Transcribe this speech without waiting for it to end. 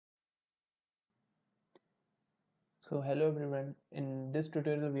So hello everyone, in this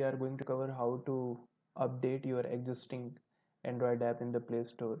tutorial we are going to cover how to update your existing Android app in the Play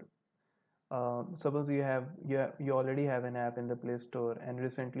Store. Suppose you already have an app in the Play Store and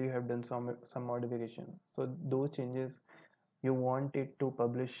recently you have done some modification. So those changes you want it to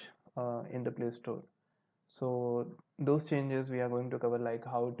publish in the Play Store. So those changes we are going to cover, like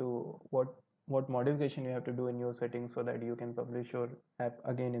what modification you have to do in your settings so that you can publish your app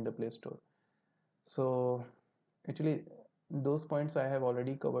again in the Play Store. So actually, those points I have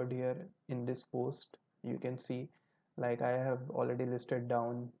already covered here in this post. You can see, like I have already listed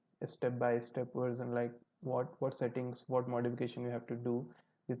down a step-by-step version, like what settings, what modification you have to do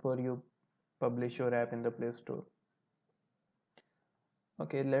before you publish your app in the Play Store.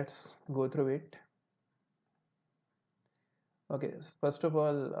 Okay, let's go through it. Okay, first of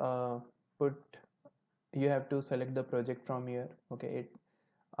all, put you have to select the project from here. Okay,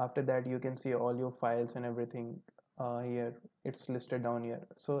 after that you can see all your files and everything here. It's listed down here.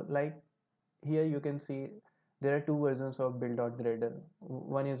 So like here you can see there are two versions of Build.gradle.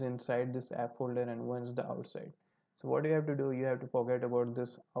 One is inside this app folder and one is the outside. So what you have to do, you have to forget about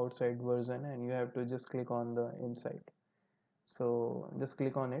this outside version and you have to just click on the inside. So just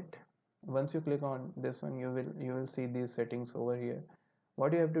click on it. Once you click on this one, you will see these settings over here.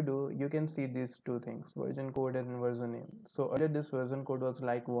 What you have to do, you can see these two things, version code and version name. So earlier this version code was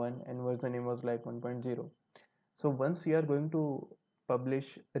like 1 and version name was like 1.0. So once you are going to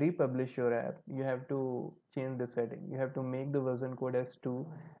republish your app, you have to change the setting. You have to make the version code as 2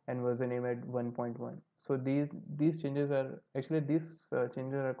 and version name at 1.1. So these changes are actually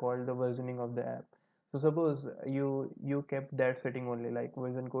changes are called the versioning of the app. So suppose you kept that setting only, like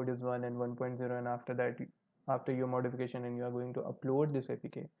version code is 1 and 1.0, and after that, after your modification and you are going to upload this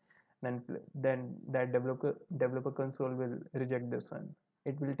APK, then that developer console will reject this one.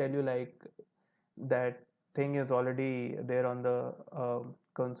 It will tell you like that thing is already there on the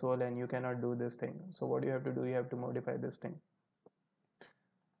console and you cannot do this thing. So what you have to do, you have to modify this thing.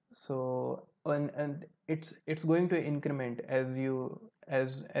 So and it's going to increment as you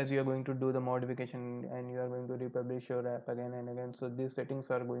are going to do the modification and you are going to republish your app again and again. So these settings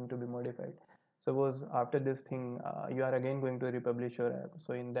are going to be modified. Suppose after this thing you are again going to republish your app,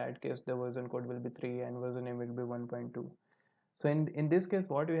 so in that case the version code will be 3 and version name will be 1.2. So in this case,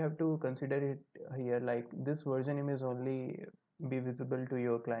 what you have to consider it here, like this version name is only be visible to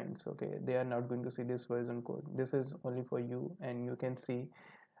your clients. Okay, they are not going to see this version code. This is only for you and you can see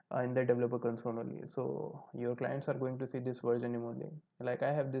in the developer console only. So your clients are going to see this version name only. Like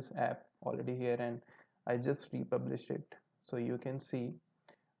I have this app already here and I just republished it. So you can see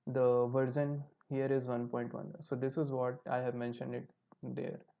the version here is 1.1. So this is what I have mentioned it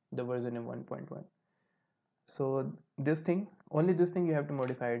there, the version name 1.1. So this thing you have to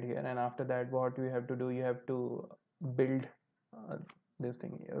modify it here, and after that what you have to do, you have to build uh, this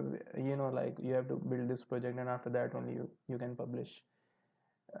thing, like you have to build this project, and after that only you can publish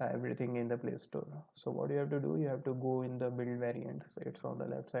everything in the Play Store. So what you have to do, you have to go in the build variants. It's on the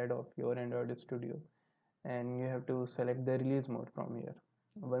left side of your Android Studio, and you have to select the release mode from here.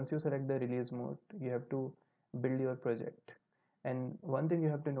 Once you select the release mode, you have to build your project. And one thing you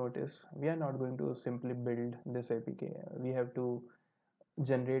have to notice, we are not going to simply build this APK. We have to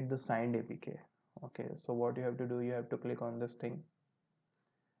generate the signed APK. Okay, so what you have to do, you have to click on this thing.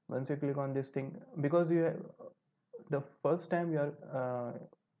 Once you click on this thing, because you have the first time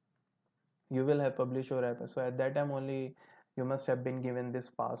you will have published your app, so at that time only you must have been given this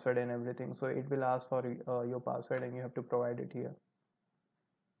password and everything. So it will ask for your password and you have to provide it here.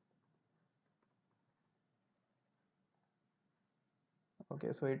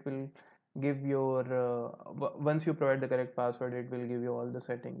 Okay, so it will give your once you provide the correct password, it will give you all the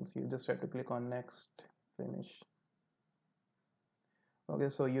settings. You just have to click on next, finish. Okay,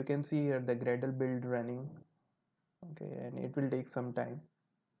 so you can see here the Gradle build running. Okay, and it will take some time.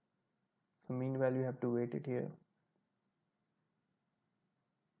 So meanwhile you have to wait it here.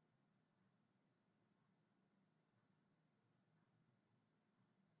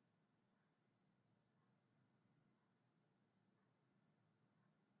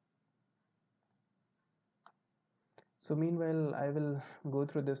 So meanwhile I will go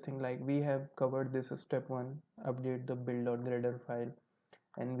through this thing, like we have covered this step 1, update the build.gradle file,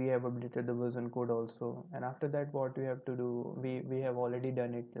 and we have updated the version code also. And after that what we have to do, we have already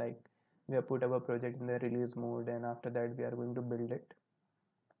done it, like we have put our project in the release mode, and after that we are going to build it.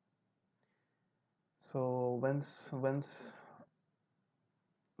 So once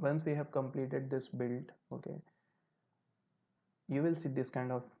we have completed this build, okay, you will see this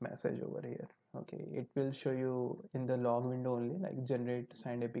kind of message over here. Okay, it will show you in the log window only, like generate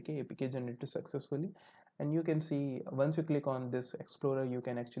signed APK generated successfully, and you can see once you click on this explorer you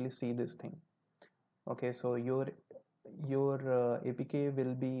can actually see this thing. Okay, so your APK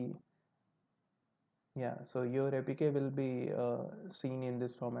will be, yeah, so your APK will be seen in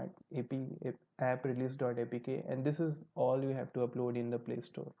this format, app release.apk, and this is all you have to upload in the Play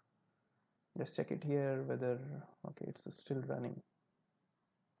Store. Just check it here whether, okay, it's still running.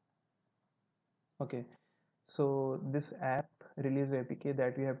 Okay, so this app release APK,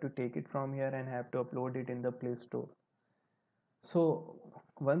 that we have to take it from here and have to upload it in the Play Store. So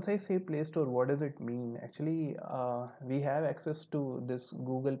once I say Play Store, what does it mean? Actually, we have access to this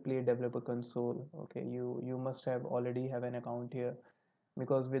Google Play Developer Console. Okay, you must have already have an account here,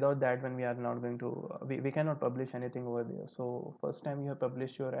 because without that one we are not going to, we cannot publish anything over there. So first time you have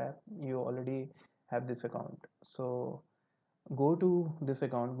published your app, you already have this account. So go to this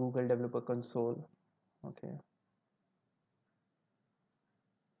account, Google Developer Console. Okay,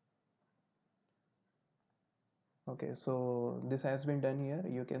 okay, so this has been done here.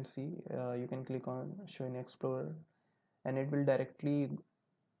 You can see, you can click on show in Explorer, and it will directly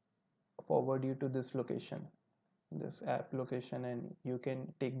forward you to this location, this app location, and you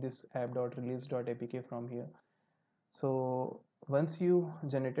can take this app.release.apk from here. So once you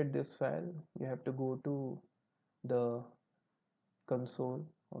generated this file, you have to go to the console.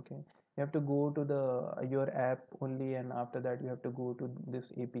 Okay, you have to go to the your app only, and after that you have to go to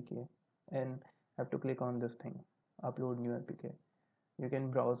this APK and have to click on this thing, upload new APK. You can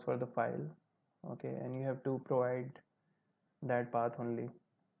browse for the file. Okay, and you have to provide that path only,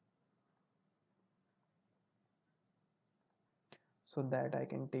 so that I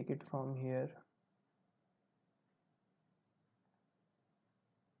can take it from here.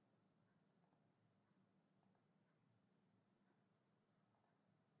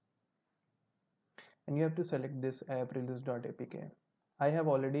 And you have to select this app release.apk. I have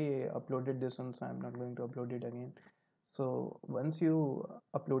already uploaded this one, so I'm not going to upload it again. So once you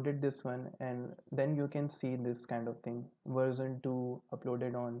uploaded this one, and then you can see this kind of thing, version 2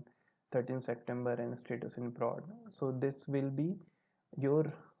 uploaded on 13 September and status in prod. So this will be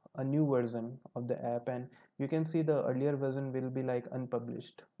your a new version of the app, and you can see the earlier version will be like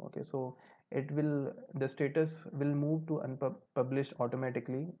unpublished. Okay, so it will, the status will move to unpublished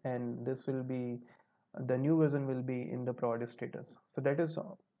automatically, and this will be, the new version will be in the prod status. So that is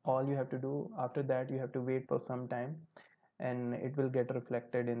all you have to do. After that you have to wait for some time, and it will get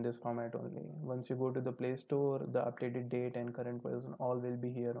reflected in this format only. Once you go to the Play Store, the updated date and current version all will be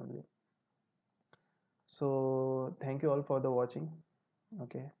here only. So thank you all for the watching.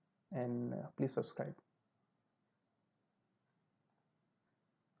 Okay, and please subscribe.